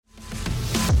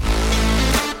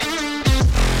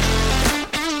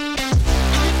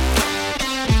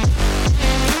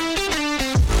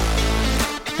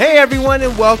Hey everyone,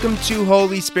 and welcome to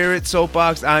Holy Spirit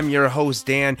Soapbox. I'm your host,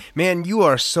 Dan. Man, you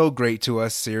are so great to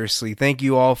us, seriously. Thank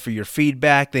you all for your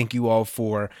feedback. Thank you all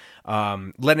for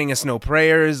letting us know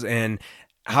prayers and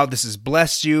how this has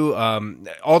blessed you.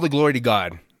 All the glory to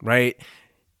God, right?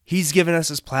 He's given us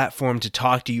this platform to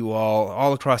talk to you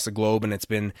all across the globe, and it's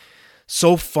been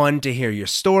so fun to hear your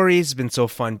stories. It's been so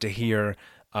fun to hear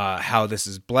how this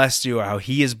has blessed you, or how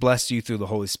He has blessed you through the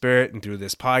Holy Spirit and through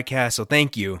this podcast. So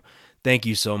thank you. Thank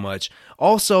you so much.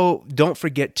 Also, don't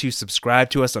forget to subscribe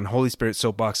to us on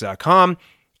HolySpiritSoapbox.com,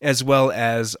 as well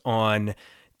as on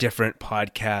different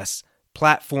podcast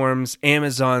platforms,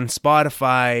 Amazon,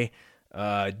 Spotify,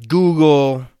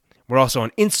 Google. We're also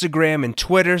on Instagram and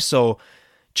Twitter, so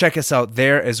check us out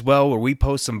there as well, where we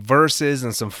post some verses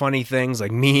and some funny things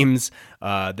like memes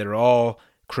that are all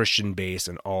Christian-based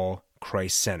and all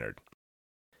Christ-centered.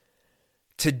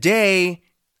 Today,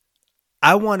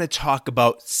 I want to talk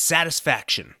about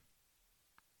satisfaction.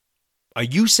 Are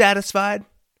you satisfied?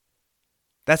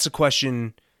 That's a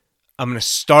question I'm going to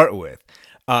start with.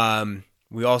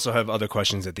 We also have other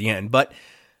questions at the end, but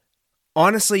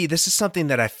honestly, this is something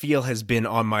that I feel has been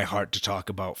on my heart to talk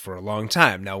about for a long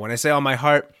time. Now, when I say on my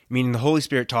heart, meaning the Holy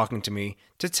Spirit talking to me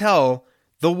to tell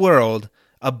the world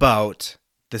about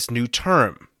this new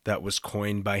term that was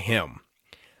coined by Him.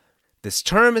 This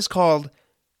term is called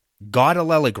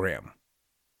Godallelogram.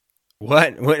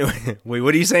 What? Wait,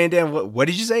 what are you saying, Dan? What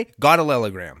did you say?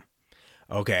 Godallelogram.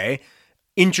 Okay.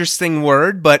 Interesting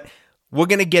word, but we're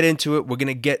going to get into it. We're going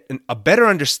to get a better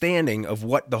understanding of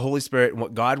what the Holy Spirit and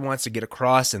what God wants to get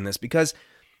across in this, because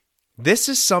this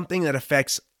is something that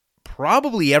affects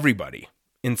probably everybody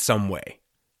in some way,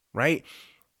 right?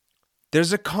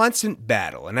 There's a constant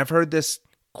battle, and I've heard this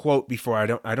quote before.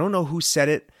 I don't know who said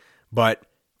it, but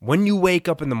when you wake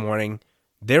up in the morning,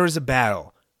 there is a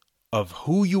battle of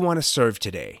who you want to serve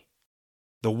today.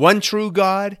 The one true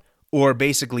God, or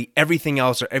basically everything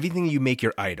else, or everything you make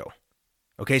your idol.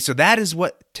 Okay, so that is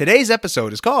what today's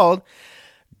episode is called,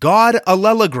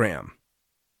 Godallelogram.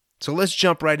 So let's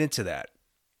jump right into that.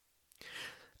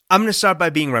 I'm going to start by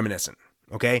being reminiscent,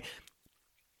 okay?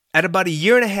 At about 1.5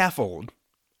 years old,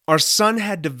 our son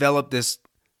had developed this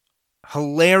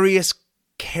hilarious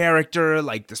character,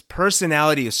 like this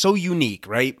personality is so unique,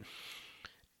 right?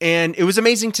 And it was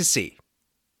amazing to see.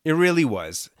 It really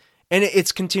was. And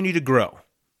it's continued to grow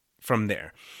from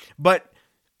there. But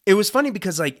it was funny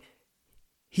because, like,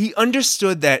 he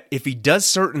understood that if he does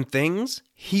certain things,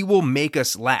 he will make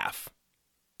us laugh.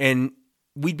 And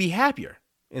we'd be happier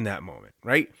in that moment,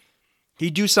 right?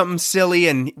 He'd do something silly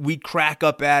and we'd crack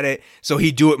up at it, so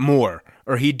he'd do it more.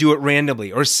 Or he'd do it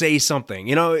randomly, or say something.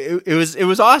 You know, it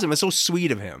was awesome. It's so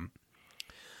sweet of him.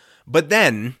 But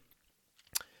then,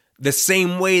 the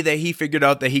same way that he figured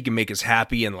out that he can make us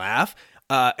happy and laugh,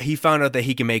 he found out that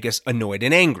he can make us annoyed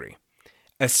and angry,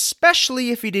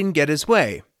 especially if he didn't get his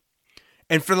way.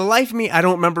 And for the life of me, I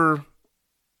don't remember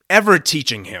ever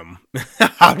teaching him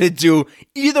how to do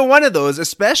either one of those,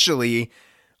 especially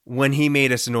when he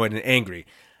made us annoyed and angry.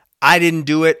 I didn't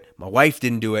do it. My wife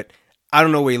didn't do it. I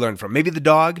don't know where he learned from. Maybe the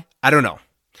dog. I don't know.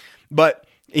 But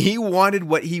he wanted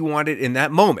what he wanted in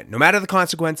that moment, no matter the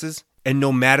consequences and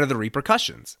no matter the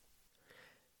repercussions.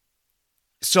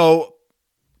 So,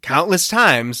 countless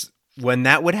times when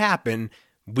that would happen,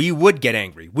 we would get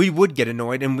angry, we would get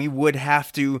annoyed, and we would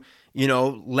have to,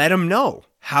 let him know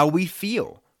how we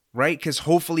feel, right? Because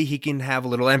hopefully he can have a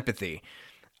little empathy.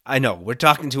 I know, we're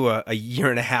talking to a 1.5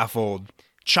 year old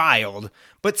child,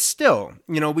 but still,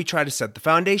 we try to set the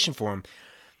foundation for him.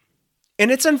 And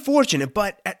it's unfortunate,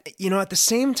 but, at the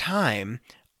same time,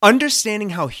 understanding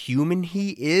how human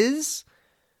he is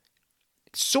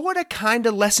sort of kind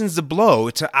of lessens the blow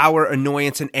to our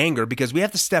annoyance and anger, because we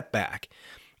have to step back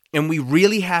and we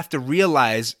really have to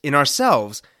realize in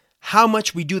ourselves how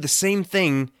much we do the same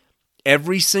thing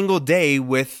every single day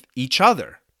with each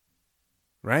other,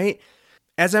 right?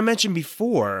 As I mentioned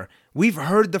before, we've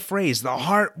heard the phrase, the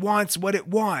heart wants what it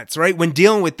wants, right? When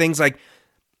dealing with things like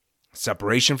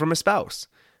separation from a spouse,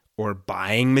 or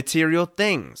buying material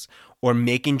things, or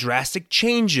making drastic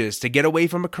changes to get away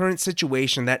from a current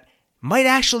situation that might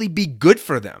actually be good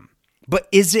for them. But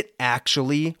is it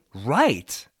actually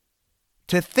right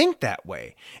to think that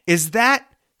way? Is that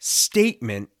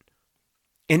statement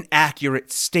an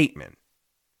accurate statement?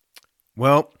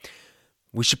 Well,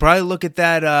 we should probably look at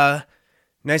that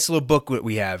nice little book that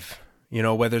we have,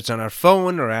 whether it's on our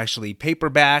phone or actually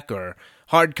paperback or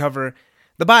hardcover,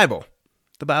 the Bible.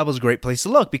 The Bible is a great place to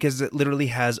look because it literally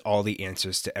has all the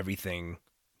answers to everything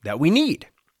that we need.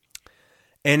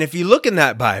 And if you look in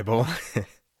that Bible,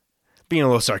 being a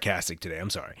little sarcastic today,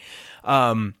 I'm sorry.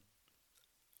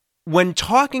 When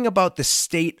talking about the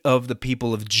state of the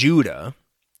people of Judah,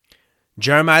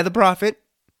 Jeremiah the prophet,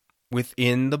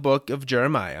 within the book of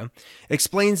Jeremiah,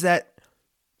 explains that,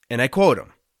 and I quote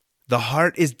him, "The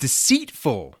heart is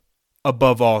deceitful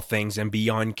above all things and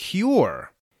beyond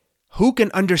cure. Who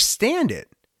can understand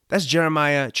it?" That's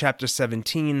Jeremiah chapter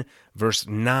 17, verse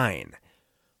 9.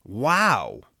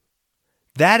 Wow.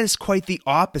 That is quite the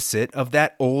opposite of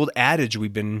that old adage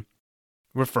we've been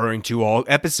referring to all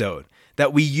episode,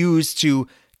 that we use to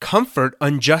comfort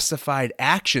unjustified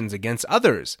actions against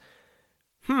others.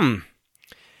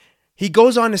 He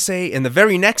goes on to say in the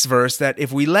very next verse that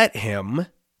if we let him,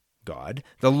 God,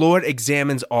 the Lord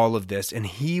examines all of this, and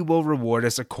he will reward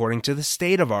us according to the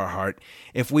state of our heart,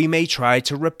 if we may try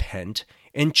to repent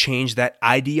and change that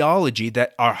ideology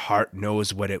that our heart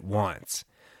knows what it wants.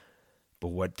 But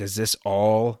what does this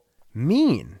all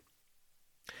mean?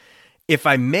 If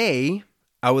I may,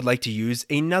 I would like to use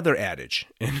another adage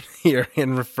in here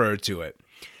and refer to it.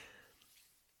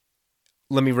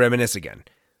 Let me reminisce again.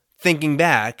 Thinking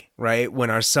back, right, when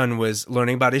our son was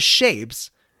learning about his shapes,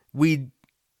 we'd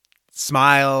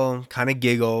smile, kind of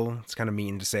giggle. It's kind of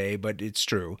mean to say, but it's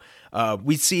true.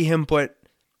 We'd see him put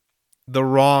the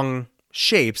wrong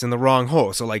shapes in the wrong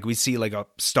hole. So like we see like a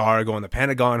star go in the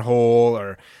Pentagon hole,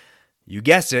 or you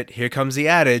guess it, here comes the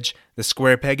adage, the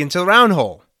square peg into the round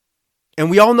hole. And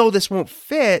we all know this won't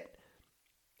fit,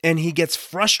 and he gets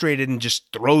frustrated and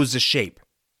just throws the shape.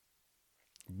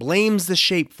 Blames the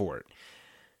shape for it.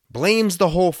 Blames the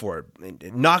hole for it.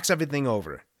 It knocks everything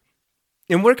over.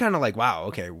 And we're kind of like, wow,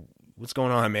 okay, what's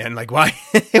going on, man? Like, why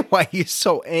are you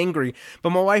so angry?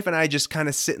 But my wife and I just kind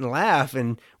of sit and laugh,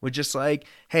 and we're just like,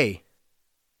 hey,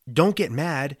 don't get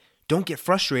mad. Don't get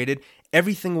frustrated.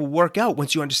 Everything will work out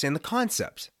once you understand the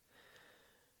concept.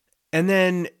 And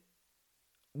then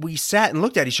we sat and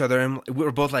looked at each other, and we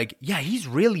were both like, yeah, he's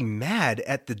really mad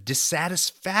at the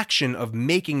dissatisfaction of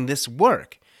making this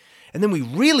work. And then we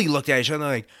really looked at each other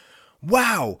like,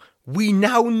 wow, we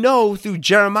now know through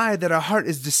Jeremiah that our heart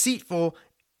is deceitful,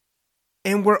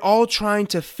 and we're all trying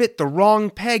to fit the wrong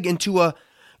peg into a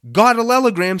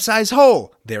Godallelogram size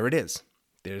hole. There it is.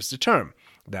 There's the term.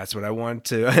 That's what I want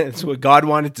to, that's what God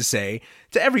wanted to say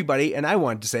to everybody, and I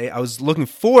wanted to say, I was looking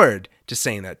forward to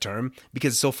saying that term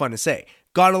because it's so fun to say.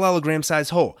 Godallelogram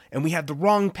size hole, and we have the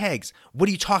wrong pegs. What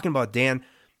are you talking about, Dan?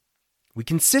 We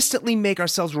consistently make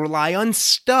ourselves rely on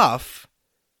stuff,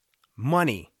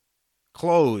 money,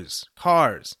 clothes,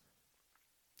 cars,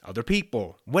 other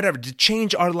people, whatever, to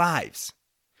change our lives.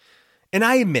 And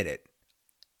I admit it.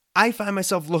 I find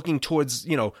myself looking towards,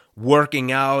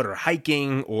 working out or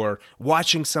hiking or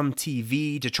watching some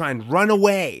TV to try and run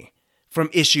away from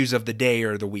issues of the day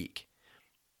or the week.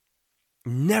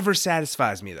 Never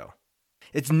satisfies me, though.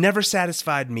 It's never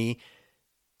satisfied me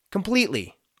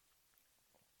completely.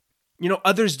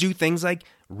 Others do things like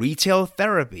retail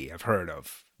therapy. I've heard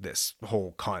of this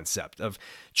whole concept of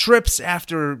trips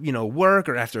after, work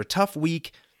or after a tough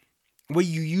week, where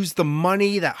you use the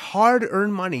money, that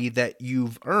hard-earned money that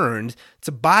you've earned,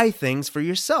 to buy things for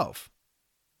yourself.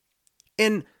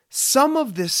 And some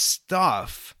of this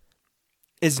stuff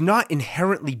is not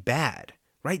inherently bad,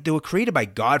 right? They were created by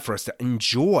God for us to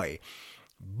enjoy.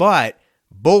 But,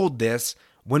 bold this,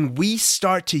 when we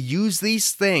start to use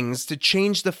these things to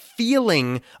change the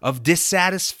feeling of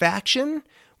dissatisfaction,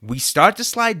 we start to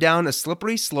slide down a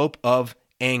slippery slope of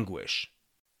anguish.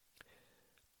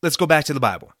 Let's go back to the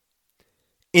Bible.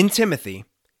 In Timothy,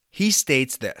 he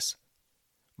states this,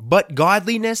 "But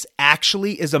godliness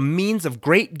actually is a means of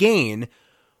great gain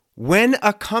when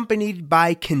accompanied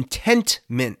by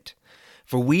contentment.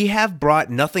 For we have brought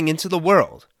nothing into the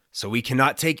world, so we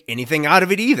cannot take anything out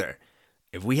of it either.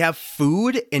 If we have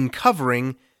food and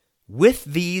covering, with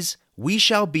these we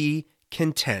shall be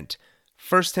content."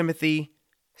 1 Timothy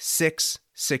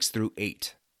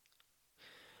 6:6-8.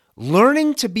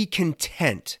 Learning to be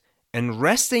content and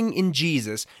resting in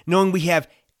Jesus, knowing we have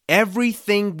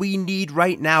everything we need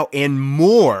right now and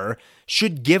more,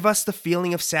 should give us the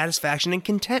feeling of satisfaction and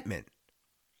contentment.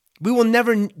 We will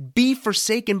never be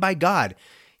forsaken by God.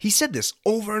 He said this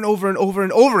over and over and over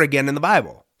and over again in the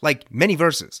Bible, like many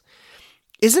verses.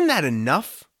 Isn't that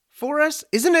enough for us?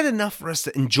 Isn't it enough for us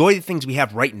to enjoy the things we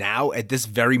have right now at this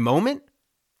very moment?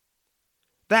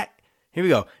 Here we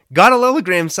go.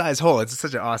 Godallelogram size hole. That's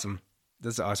an awesome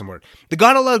word. The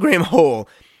Godallelogram hole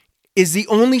is the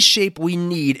only shape we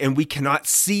need, and we cannot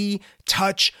see,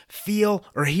 touch, feel,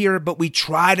 or hear, but we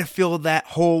try to fill that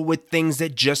hole with things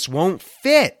that just won't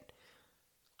fit.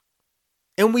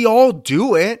 And we all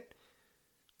do it,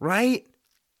 right?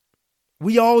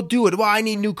 We all do it. Well, I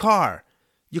need a new car.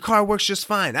 Your car works just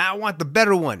fine. I want the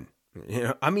better one.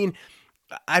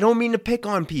 I don't mean to pick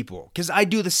on people because I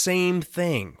do the same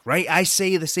thing, right? I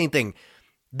say the same thing.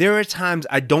 There are times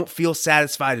I don't feel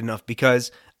satisfied enough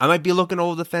because I might be looking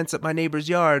over the fence at my neighbor's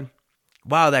yard.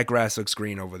 Wow, that grass looks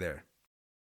green over there,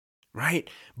 right?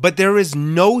 But there is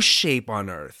no shape on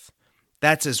earth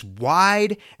that's as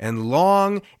wide and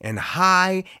long and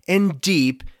high and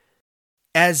deep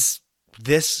as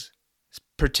this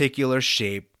particular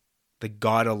shape, the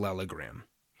Godallelogram.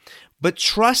 But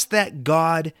trust that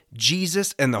God,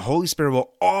 Jesus, and the Holy Spirit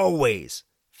will always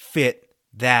fit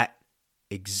that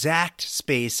exact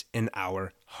space in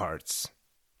our hearts.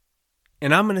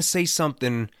 And I'm going to say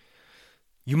something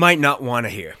you might not want to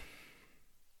hear.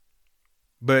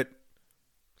 But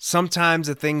sometimes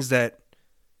the things that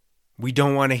we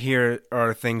don't want to hear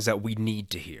are things that we need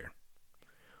to hear.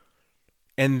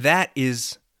 And that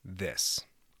is this.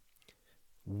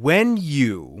 When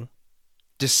you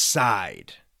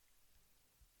decide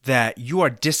that you are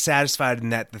dissatisfied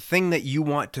and that the thing that you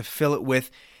want to fill it with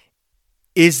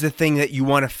is the thing that you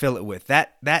want to fill it with,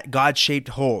 that God-shaped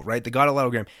hole, right? The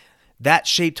Godallelogram, that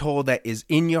shaped hole that is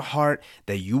in your heart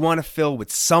that you want to fill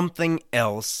with something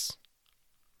else,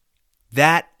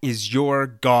 that is your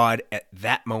God at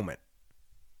that moment.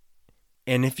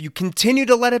 And if you continue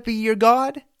to let it be your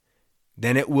God,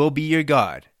 then it will be your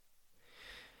God.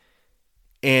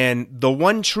 And the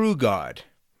one true God,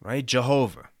 right?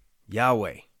 Jehovah,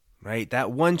 Yahweh, right?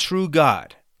 That one true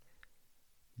God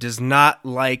does not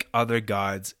like other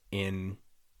gods in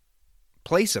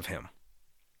place of him.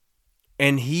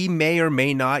 And he may or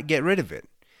may not get rid of it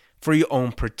for your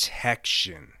own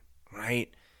protection,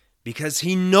 right? Because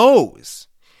he knows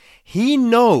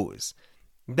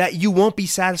that you won't be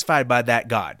satisfied by that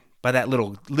God, by that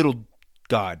little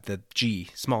God, the G,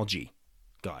 small g,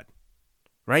 God,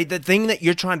 right? The thing that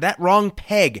you're trying, that wrong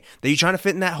peg that you're trying to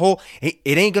fit in that hole, it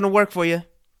ain't going to work for you.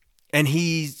 And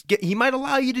he might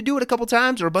allow you to do it a couple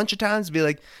times or a bunch of times, be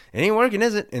like, it ain't working,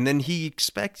 is it? And then he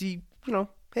expects you,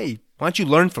 hey, why don't you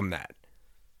learn from that?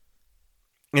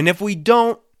 And if we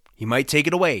don't, he might take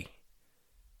it away,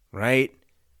 right?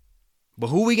 But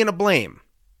who are we going to blame?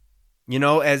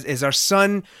 As our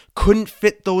son couldn't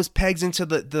fit those pegs into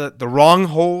the wrong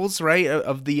holes, right,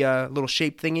 of the little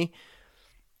shape thingy.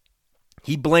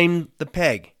 He blamed the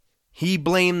peg. He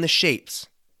blamed the shapes,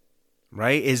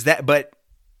 right? But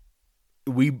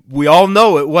we all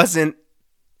know it wasn't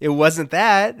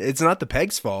that. It's not the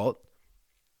peg's fault.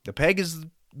 The peg is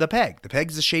the peg. The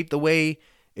peg's the shape the way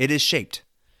it is shaped.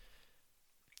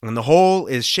 And the hole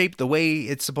is shaped the way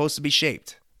it's supposed to be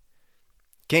shaped.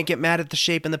 Can't get mad at the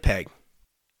shape and the peg.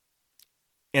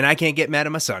 And I can't get mad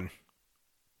at my son.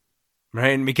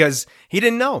 Right? Because he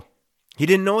didn't know. He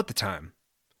didn't know at the time.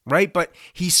 Right? But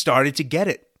he started to get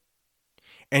it.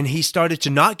 And he started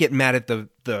to not get mad at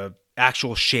the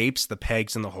actual shapes, the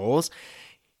pegs and the holes.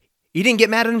 He didn't get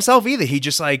mad at himself either. He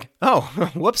just like, oh,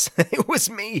 whoops, it was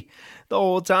me the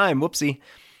whole time. Whoopsie.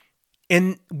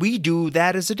 And we do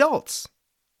that as adults.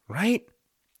 Right?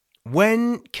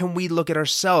 When can we look at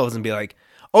ourselves and be like,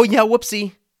 oh yeah,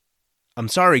 whoopsie. I'm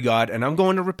sorry, God, and I'm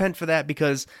going to repent for that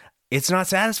because it's not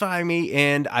satisfying me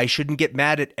and I shouldn't get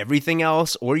mad at everything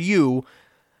else or you.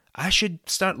 I should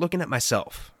start looking at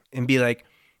myself and be like,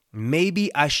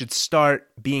 maybe I should start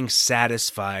being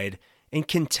satisfied and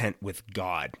content with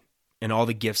God and all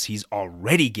the gifts he's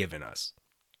already given us.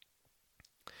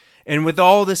 And with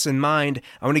all this in mind,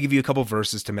 I want to give you a couple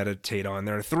verses to meditate on.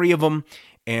 There are 3 of them,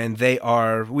 and they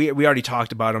are, we already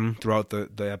talked about them throughout the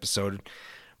episode.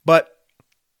 But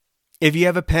if you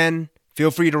have a pen,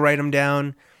 feel free to write them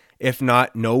down. If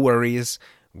not, no worries.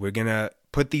 We're going to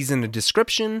put these in the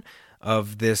description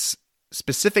of this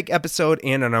specific episode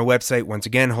and on our website. Once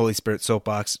again,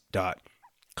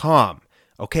 holyspiritsoapbox.com.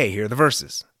 Okay, here are the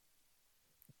verses.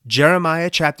 Jeremiah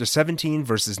chapter 17,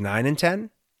 verses 9 and 10.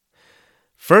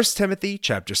 1 Timothy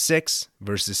chapter 6,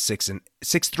 verses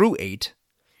 6 through 8.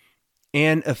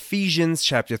 And Ephesians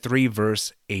chapter 3,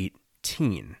 verse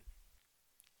 18.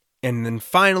 And then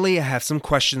finally, I have some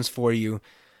questions for you.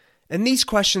 And these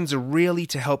questions are really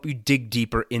to help you dig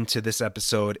deeper into this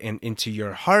episode and into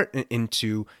your heart and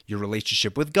into your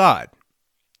relationship with God.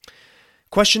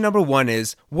 Question number 1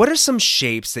 is, what are some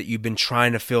shapes that you've been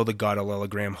trying to fill the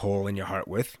Godallelogram hole in your heart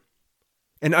with?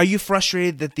 And are you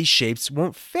frustrated that these shapes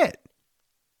won't fit?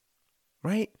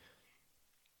 Right?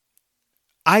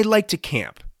 I like to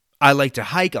camp. I like to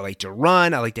hike. I like to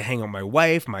run. I like to hang out with my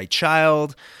wife, my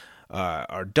child,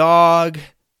 our dog.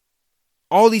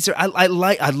 All these are, I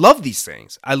love these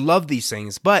things. I love these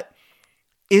things. But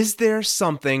is there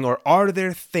something, or are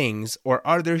there things, or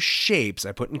are there shapes,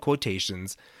 I put in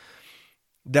quotations,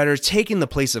 that are taking the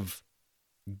place of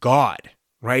God,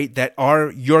 right? That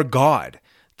are your God,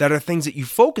 that are things that you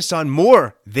focus on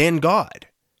more than God?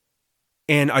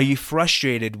 And are you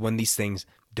frustrated when these things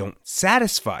don't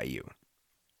satisfy you?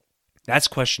 That's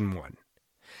question 1.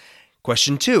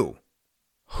 Question 2,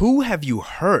 who have you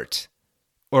hurt,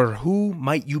 or who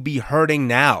might you be hurting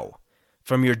now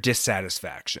from your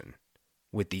dissatisfaction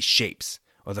with these shapes,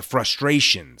 or the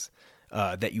frustrations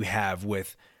that you have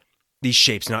with these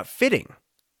shapes not fitting?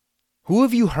 Who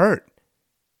have you hurt?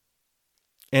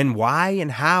 And why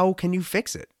and how can you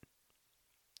fix it?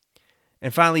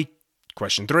 And finally,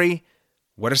 question 3,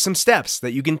 what are some steps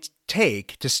that you can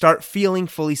take to start feeling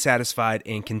fully satisfied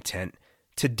and content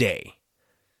today?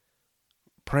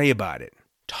 Pray about it.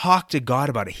 Talk to God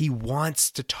about it. He wants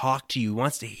to talk to you. He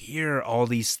wants to hear all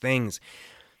these things.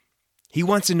 He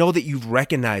wants to know that you've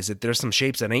recognized that there's some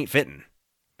shapes that ain't fitting.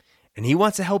 And He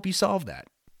wants to help you solve that.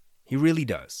 He really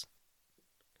does.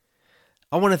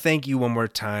 I want to thank you one more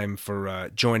time for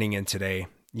joining in today.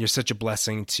 You're such a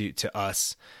blessing to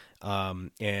us.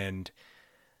 And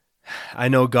I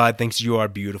know God thinks you are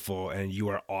beautiful and you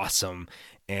are awesome.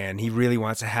 And He really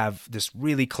wants to have this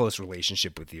really close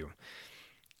relationship with you.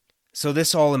 So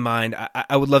this all in mind,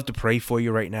 I would love to pray for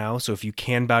you right now. So if you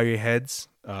can bow your heads,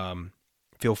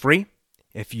 feel free.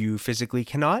 If you physically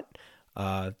cannot,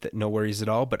 no worries at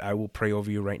all, but I will pray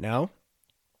over you right now.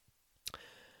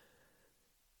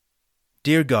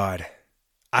 Dear God,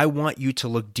 I want you to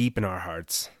look deep in our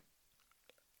hearts.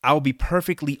 I will be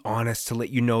perfectly honest to let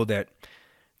you know that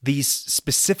these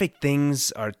specific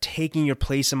things are taking your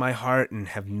place in my heart and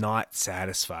have not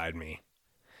satisfied me.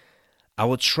 I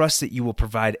will trust that you will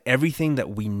provide everything that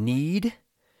we need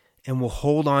and will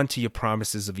hold on to your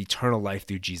promises of eternal life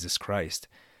through Jesus Christ.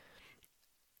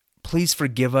 Please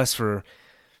forgive us for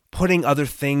putting other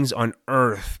things on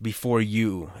earth before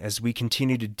you as we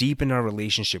continue to deepen our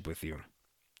relationship with you.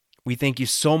 We thank you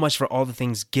so much for all the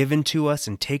things given to us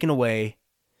and taken away,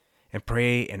 and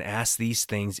pray and ask these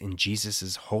things in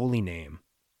Jesus' holy name.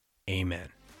 Amen.